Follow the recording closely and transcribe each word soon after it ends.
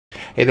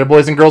Hey there,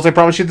 boys and girls. I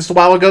promised you this a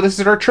while ago. This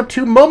is our trip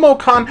to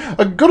Momocon,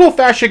 a good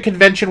old-fashioned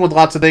convention with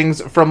lots of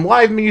things from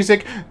live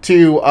music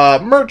to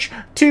merch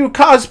to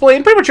cosplay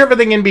and pretty much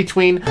everything in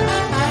between.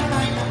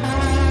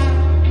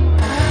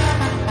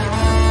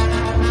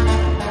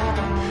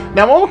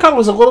 Now, Momocon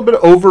was a little bit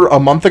over a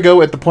month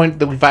ago at the point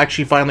that we've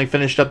actually finally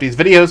finished up these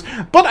videos,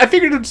 but I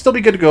figured it would still be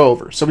good to go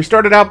over. So we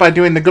started out by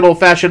doing the good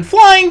old-fashioned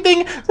flying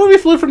thing, where we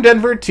flew from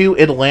Denver to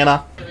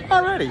Atlanta.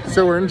 Alrighty,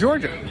 so we're in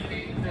Georgia.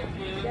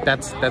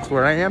 That's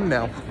where I am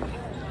now.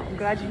 I'm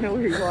glad you know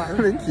where you are.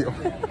 Thank you.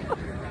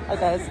 Hi,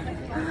 guys.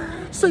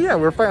 So yeah,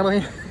 we're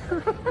finally...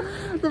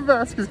 the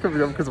mask is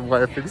coming up because I'm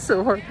laughing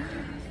so hard.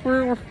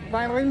 We're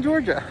finally in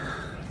Georgia.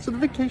 So the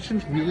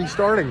vacation's really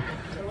starting.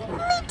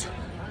 Neat.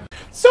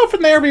 So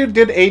from there, we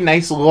did a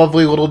nice,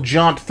 lovely little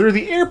jaunt through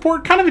the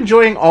airport, kind of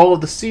enjoying all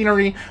of the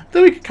scenery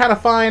that we could kind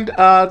of find.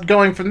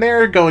 Going from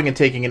there, going and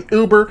taking an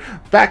Uber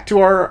back to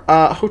our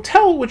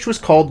hotel, which was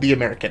called the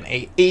American,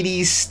 a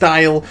 80s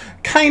style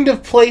kind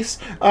of place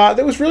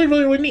that was really,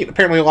 really, really neat.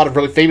 Apparently, a lot of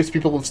really famous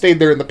people have stayed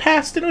there in the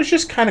past, and it was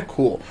just kind of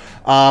cool.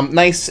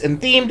 Nice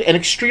and themed, and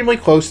extremely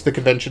close to the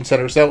convention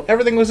center, so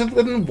everything was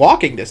within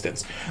walking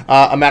distance.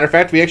 A matter of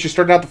fact, we actually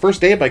started out the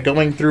first day by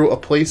going through a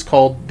place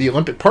called the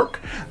Olympic Park,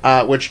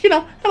 which, you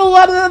know, had a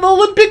lot of that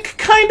Olympic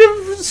kind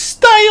of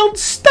styled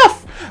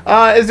stuff,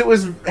 as it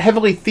was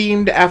heavily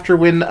themed after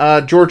when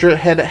Georgia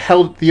had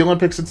held the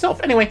Olympics itself.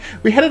 Anyway,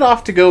 we headed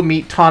off to go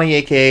meet Tawny,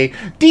 aka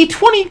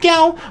D20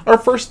 Gal, our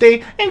first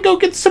day, and go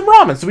get some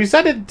ramen. So we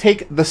decided to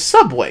take the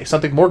subway,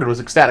 something Morgan was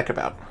ecstatic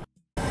about.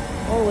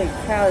 Holy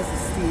cow, this is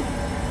steep.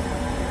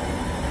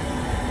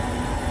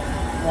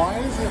 Why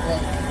is it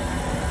like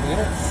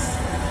this?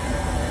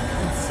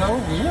 It's so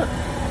weird.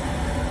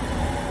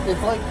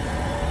 It's like,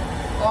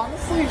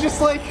 honestly,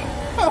 just like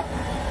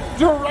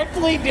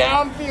directly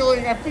down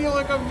feeling. I feel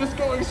like I'm just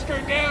going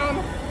straight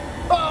down.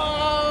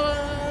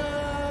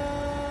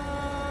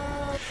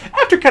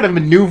 After kind of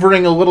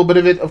maneuvering a little bit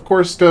of it, of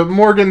course, to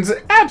Morgan's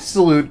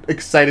absolute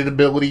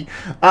excitability,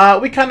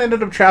 we kind of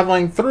ended up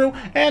traveling through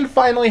and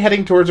finally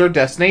heading towards our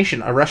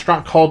destination, a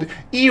restaurant called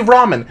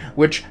E-Ramen,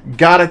 which,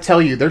 gotta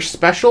tell you, their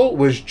special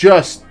was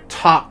just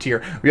top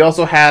tier. We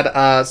also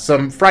had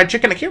some fried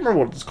chicken. I can't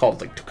remember what it's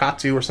called, like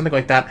tokatsu or something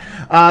like that,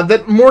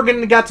 that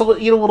Morgan got to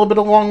eat a little bit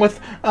along with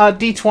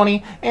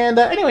D20. And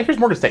anyway, here's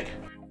Morgan's take.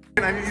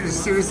 I need you to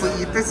seriously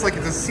eat this like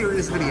it's a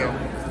serious video.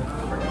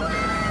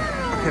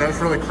 Okay, that was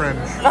really cringe.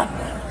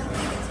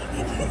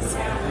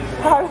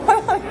 How do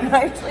I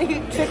nicely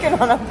eat chicken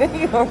on a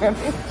video,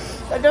 Remy?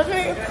 That doesn't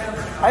mean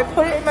I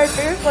put it in my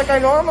face like I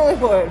normally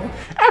would.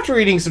 After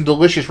eating some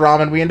delicious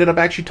ramen, we ended up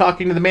actually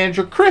talking to the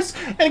manager, Chris,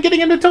 and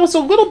getting him to tell us a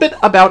little bit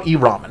about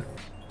E-Ramen.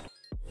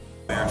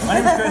 My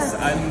name is Chris.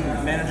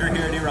 I'm manager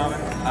here at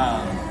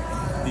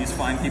E-Ramen. These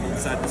fine people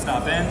decided to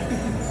stop in,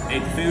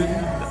 ate food.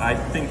 I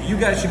think you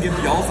guys should give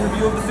y'all's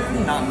review of the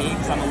food, not me,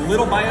 because I'm a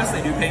little biased.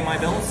 They do pay my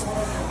bills.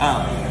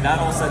 That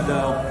all said,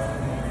 though,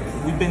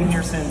 we've been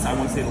here since, I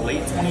want to say,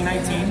 late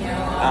 2019,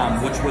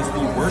 which was the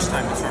worst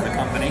time to start a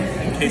company,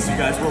 in case you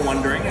guys were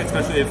wondering,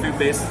 especially a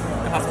food-based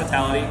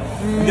hospitality.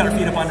 We got our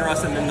feet up under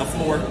us, and then the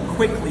floor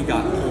quickly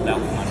got pulled out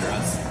from under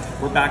us.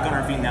 We're back on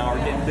our feet now.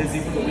 We're getting busy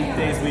for the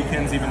weekdays,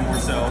 weekends, even more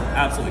so.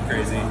 Absolutely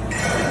crazy.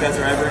 If you guys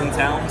are ever in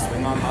town,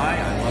 swing on by.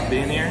 I love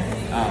being here.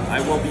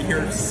 I will be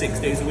here 6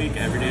 days a week,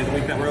 every day of the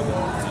week that we're open.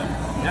 So,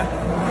 yeah.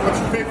 What's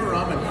your favorite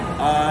ramen?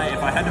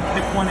 If I had to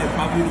pick one, it'd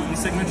probably be the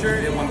E-Signature.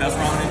 It won Best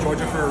Ramen in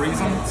Georgia for a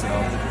reason. So,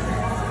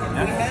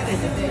 yeah. We had it.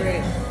 It's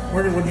great.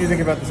 Morgan, what do you think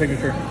about the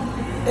Signature?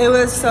 It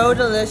was so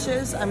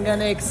delicious. I'm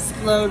gonna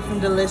explode from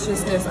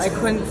deliciousness. I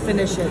couldn't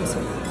finish it.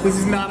 This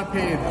is not a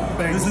paid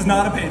thing. This is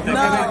not a paid thing. No.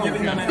 I'm not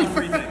giving them any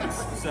free things.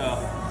 So,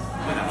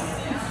 you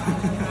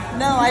know.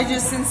 No, I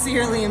just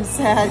sincerely am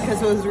sad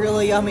because it was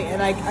really yummy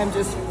and I'm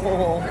just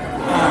full.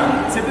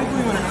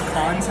 Typically when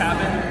cons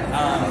happen,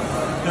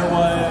 there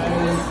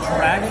was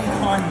Dragon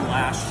Con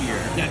last year.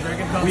 Yeah,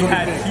 Dragon Con. We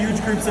had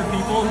huge groups of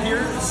people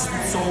here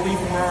solely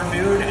for our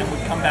food and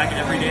would come back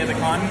every day of the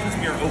con because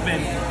we are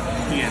open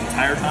the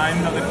entire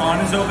time that the con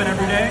is open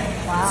every day.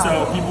 Wow.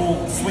 So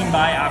people swing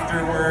by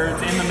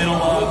afterwards, in the middle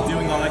of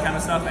doing all that kind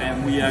of stuff,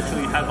 and we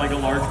actually have like a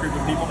large group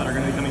of people that are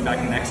going to be coming back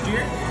next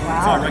year.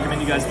 Wow. So I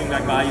recommend you guys swing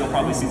back by. You'll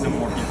probably see some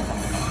more people from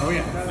the con. Oh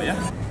yeah. But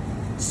yeah.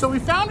 So we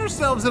found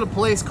ourselves at a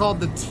place called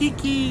the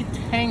Tiki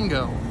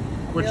Tango,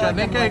 which I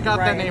think I got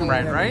that name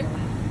right?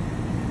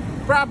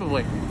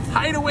 Probably.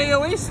 Hideaway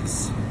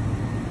Oasis.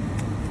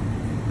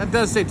 That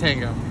does say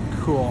Tango.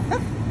 Cool.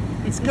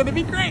 It's gonna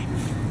be great.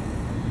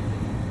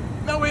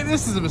 No way,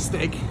 this is a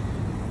mistake.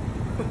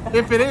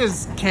 If it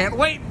is, can't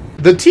wait.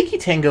 The Tiki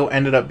Tango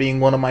ended up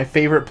being one of my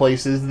favorite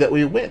places that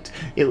we went.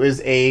 It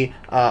was a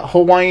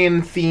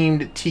Hawaiian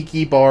themed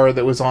tiki bar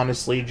that was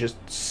honestly just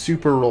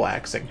super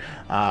relaxing.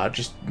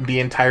 Just the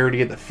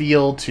entirety of the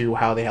feel, to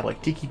how they had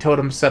like tiki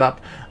totems set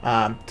up,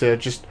 to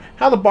just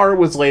how the bar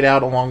was laid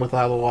out, along with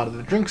how a lot of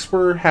the drinks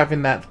were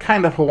having that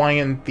kind of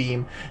Hawaiian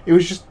theme. It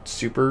was just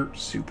super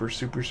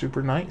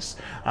nice,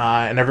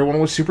 and everyone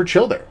was super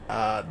chill there.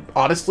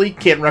 Honestly,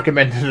 can't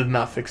recommend it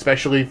enough,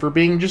 especially for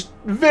being just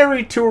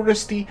very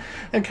touristy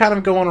and kind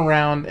of going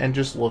around and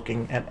just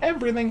looking at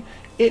everything.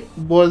 It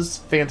was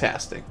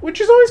fantastic, which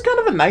is always kind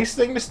of a nice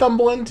thing to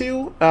stumble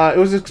into. It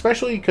was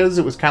especially because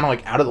it was kind of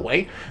like out of the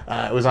way.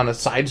 It was on a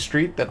side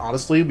street that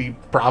honestly we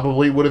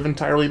probably would have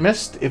entirely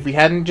missed if we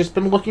hadn't just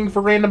been looking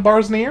for random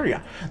bars in the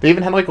area. They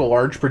even had like a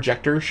large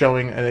projector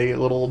showing a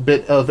little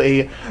bit of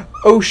a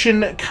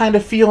ocean kind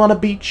of feel on a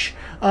beach,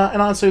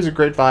 and honestly it was a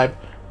great vibe.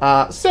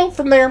 So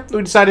from there,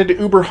 we decided to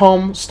Uber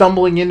home,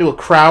 stumbling into a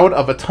crowd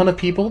of a ton of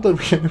people that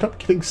we ended up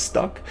getting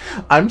stuck.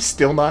 I'm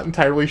still not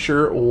entirely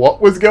sure what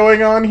was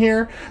going on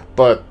here,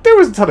 but there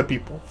was a ton of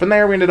people. From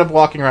there, we ended up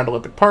walking around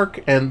Olympic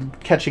Park and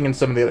catching in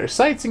some of the other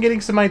sites and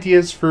getting some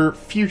ideas for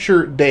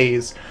future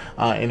days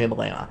in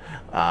Atlanta.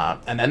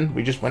 And then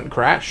we just went and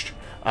crashed.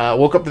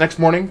 Woke up the next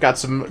morning, got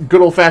some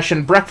good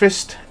old-fashioned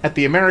breakfast at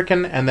the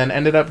American, and then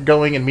ended up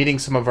going and meeting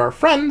some of our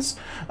friends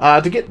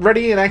to get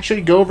ready and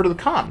actually go over to the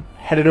con.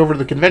 Headed over to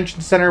the convention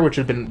center, which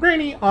had been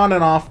rainy on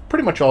and off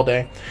pretty much all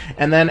day,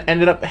 and then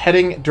ended up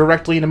heading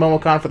directly into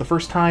Momocon for the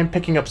first time,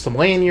 picking up some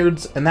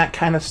lanyards and that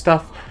kind of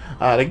stuff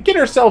to get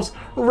ourselves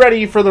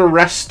ready for the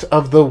rest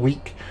of the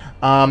week,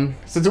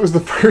 since it was the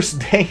first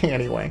day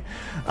anyway.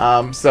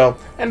 So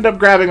ended up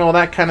grabbing all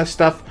that kind of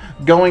stuff,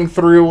 going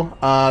through,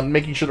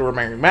 making sure that we're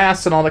wearing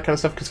masks and all that kind of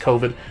stuff because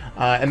COVID,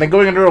 and then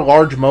going under a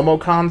large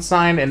Momocon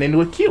sign and into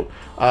a queue.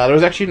 There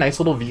was actually a nice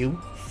little view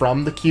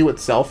from the queue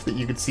itself that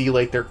you could see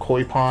like their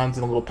koi ponds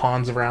and the little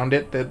ponds around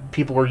it that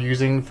people were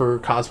using for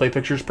cosplay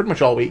pictures pretty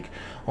much all week,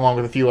 along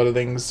with a few other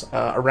things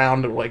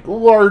around, like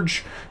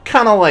large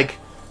kind of like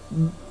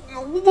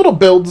little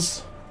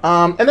builds.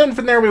 And then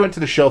from there we went to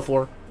the show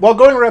floor. While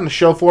going around the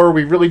show floor,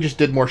 we really just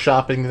did more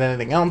shopping than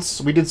anything else.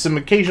 We did some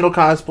occasional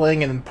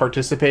cosplaying and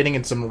participating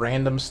in some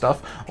random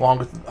stuff, along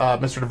with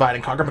Mr. Divide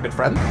and Conquer, my good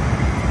friend.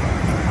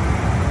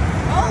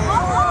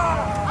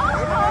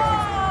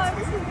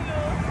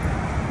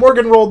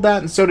 Morgan rolled that,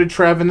 and so did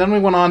Trev, and then we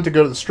went on to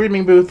go to the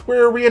streaming booth,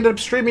 where we ended up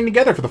streaming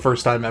together for the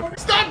first time ever.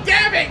 Stop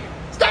dabbing!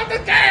 Stop the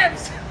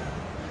dabs!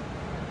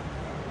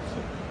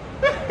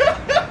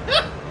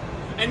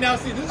 And now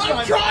see, this is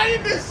I'm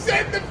trying to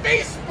send the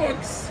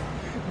Facebooks!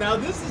 Now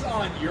this is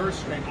on your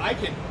stream. I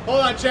can... Hold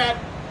on, chat.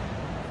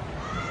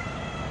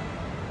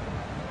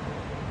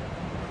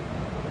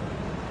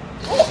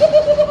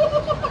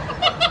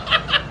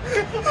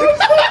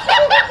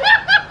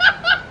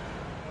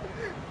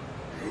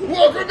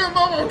 Welcome to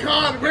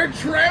Momocon, where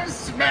Trev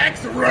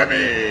smacks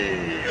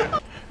Remy!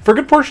 For a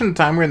good portion of the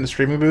time we were in the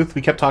streaming booth,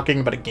 we kept talking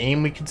about a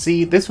game we could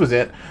see. This was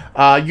it.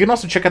 You can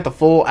also check out the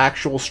full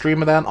actual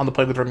stream of that on the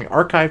Playingwithremy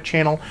archive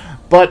channel.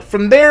 But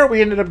from there,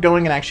 we ended up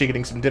going and actually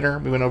getting some dinner.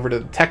 We went over to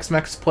the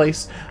Tex-Mex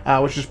place,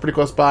 which was pretty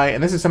close by,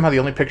 and this is somehow the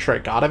only picture I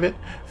got of it.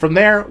 From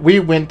there, we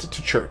went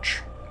to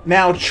church.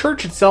 Now,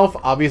 church itself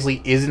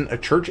obviously isn't a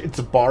church, it's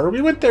a bar.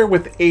 We went there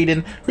with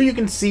Aiden, who you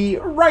can see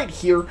right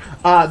here.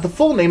 The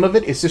full name of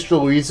it is Sister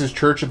Louise's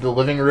Church of the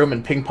Living Room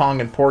and Ping Pong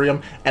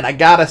Emporium, and I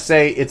gotta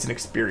say, it's an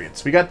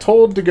experience. We got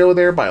told to go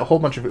there by a whole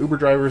bunch of Uber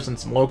drivers and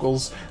some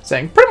locals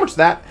saying pretty much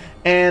that.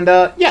 And,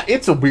 yeah,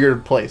 it's a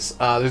weird place.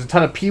 There's a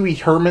ton of Pee Wee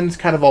Hermans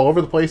kind of all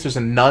over the place. There's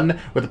a nun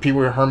with a Pee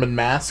Wee Herman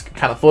mask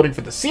kind of floating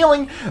from the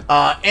ceiling.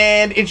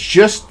 And it's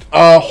just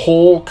a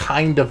whole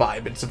kind of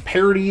vibe. It's a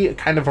parody,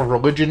 kind of a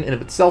religion in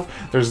of itself.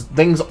 There's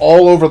things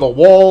all over the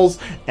walls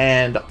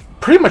and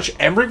pretty much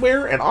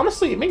everywhere. And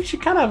honestly, it makes you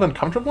kind of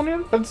uncomfortable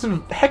in it, but it's a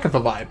heck of a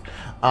vibe.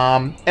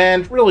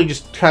 And really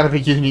just kind of a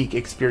unique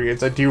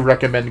experience. I do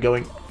recommend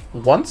going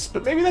once,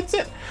 but maybe that's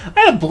it. I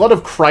had a Blood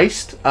of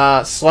Christ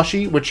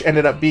slushie, which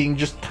ended up being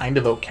just kind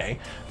of okay.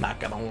 Not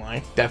gonna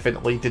lie.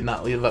 Definitely did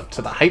not live up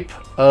to the hype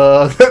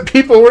that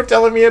people were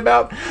telling me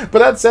about. But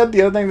that said,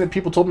 the other thing that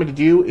people told me to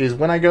do is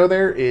when I go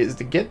there is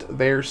to get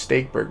their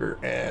steak burger.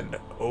 And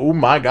oh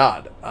my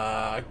god,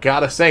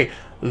 gotta say,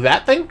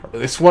 that thing,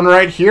 this one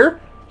right here,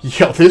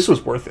 yo, this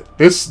was worth it.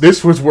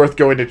 This was worth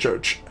going to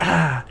church.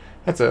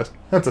 That's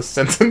a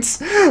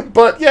sentence.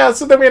 But yeah,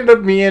 so then we ended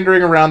up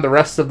meandering around the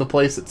rest of the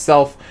place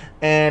itself,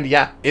 and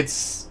yeah,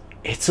 it's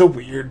a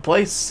weird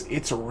place.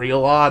 It's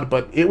real odd,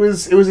 but it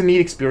was a neat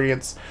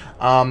experience.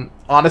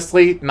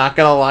 Honestly, not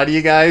gonna lie to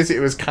you guys, it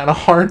was kind of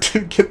hard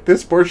to get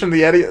this portion of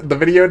the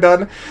video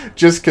done,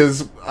 just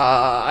because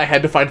I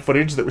had to find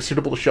footage that was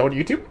suitable to show on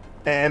YouTube,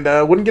 and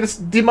wouldn't get us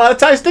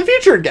demonetized in the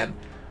future again.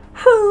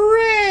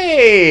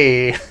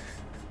 Hooray!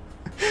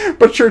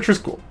 But church was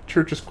cool.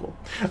 Church is cool.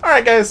 All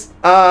right, guys.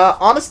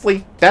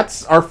 Honestly,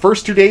 that's our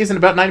first 2 days in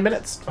about 9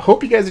 minutes.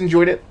 Hope you guys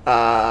enjoyed it.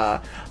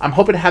 I'm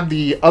hoping to have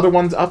the other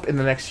ones up in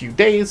the next few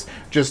days,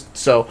 just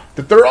so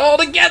that they're all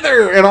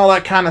together and all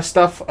that kind of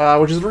stuff,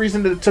 which is the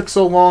reason that it took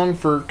so long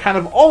for kind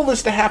of all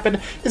this to happen,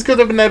 is because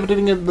I've been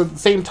editing them at the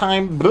same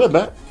time.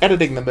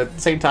 Editing them at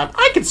the same time.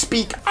 I can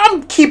speak.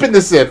 I'm keeping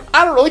this in.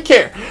 I don't really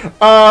care.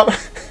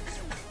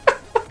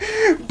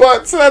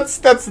 But so that's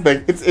the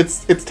thing.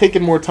 It's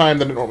taken more time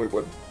than it normally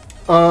would.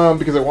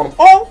 Because I want them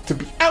all to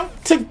be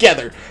out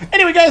together.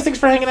 Anyway, guys, thanks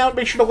for hanging out.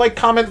 Make sure to like,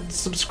 comment,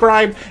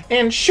 subscribe,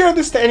 and share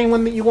this to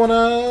anyone that you want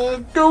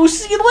to go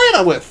see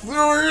Atlanta with,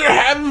 or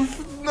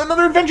have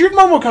another adventure at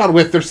Momocon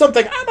with, or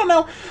something. I don't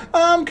know,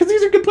 because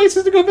these are good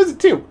places to go visit,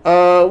 too.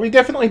 We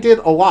definitely did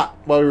a lot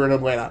while we were in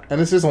Atlanta,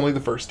 and this is only the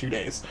first 2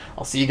 days.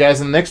 I'll see you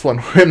guys in the next one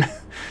when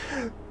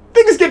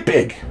things get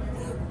big.